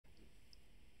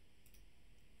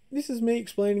this is me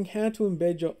explaining how to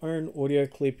embed your own audio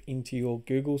clip into your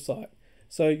Google site.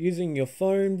 So using your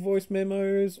phone voice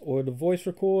memos or the voice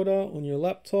recorder on your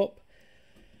laptop,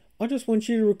 I just want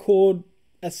you to record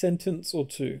a sentence or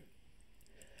two.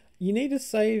 You need to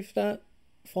save that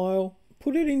file,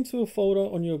 put it into a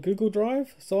folder on your Google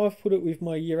Drive. So I've put it with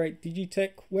my Year 8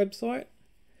 Digitech website.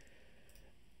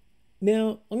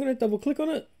 Now I'm going to double click on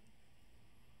it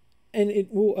and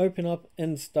it will open up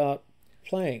and start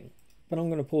playing, but I'm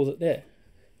going to pause it there.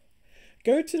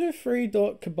 Go to the three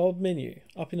dot kebab menu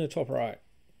up in the top right.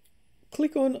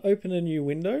 Click on open a new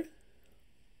window.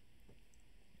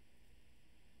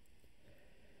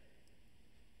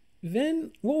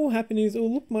 Then what will happen is it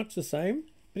will look much the same,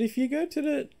 but if you go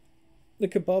to the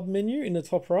kebab menu in the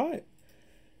top right,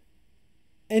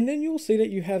 and then you'll see that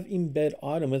you have embed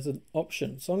item as an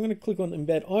option. So I'm going to click on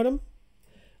embed item.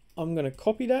 I'm going to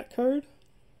copy that code.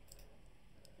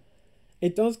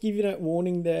 It does give you that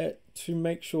warning there to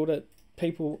make sure that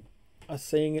people are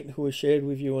seeing it who are shared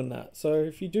with you on that. So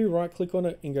if you do right click on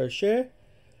it and go share,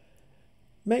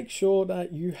 make sure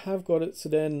that you have got it so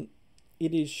then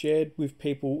it is shared with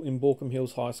people in Baulkham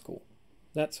Hills High School.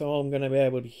 That's how I'm going to be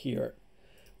able to hear it.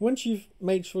 Once you've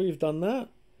made sure you've done that,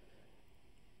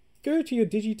 go to your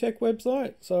Digitech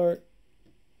website. So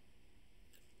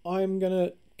I'm going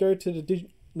to go to the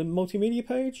multimedia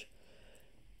page.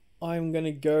 I'm going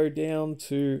to go down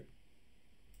to,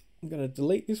 I'm going to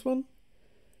delete this one.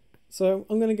 So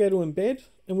I'm going to go to embed,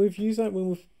 and we've used that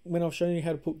when I've shown you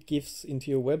how to put GIFs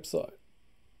into your website.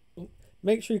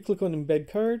 Make sure you click on embed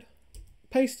code,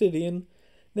 paste it in.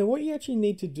 Now what you actually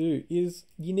need to do is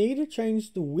you need to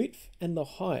change the width and the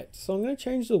height. So I'm going to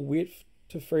change the width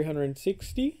to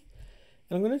 360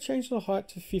 and I'm going to change the height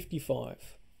to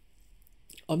 55.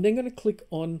 I'm then going to click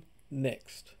on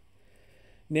next.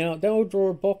 Now that will draw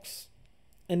a box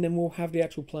and then we'll have the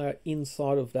actual player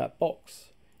inside of that box.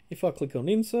 If I click on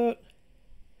insert,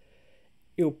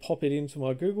 it'll pop it into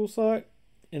my Google site.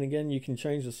 And again, you can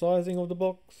change the sizing of the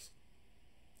box.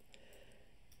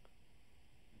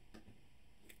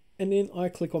 And then I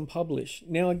click on publish.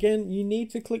 Now again, you need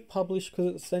to click publish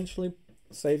because it's essentially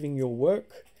saving your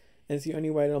work. And it's the only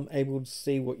way that I'm able to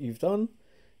see what you've done.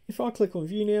 If I click on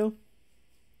view now,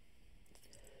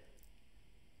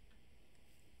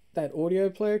 that audio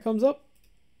player comes up.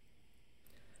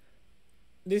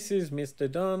 This is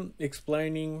Mr. Dunn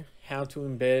explaining how to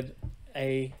embed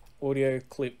a audio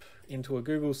clip into a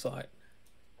Google site.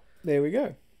 There we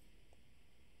go.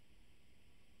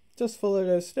 Just follow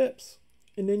those steps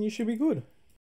and then you should be good.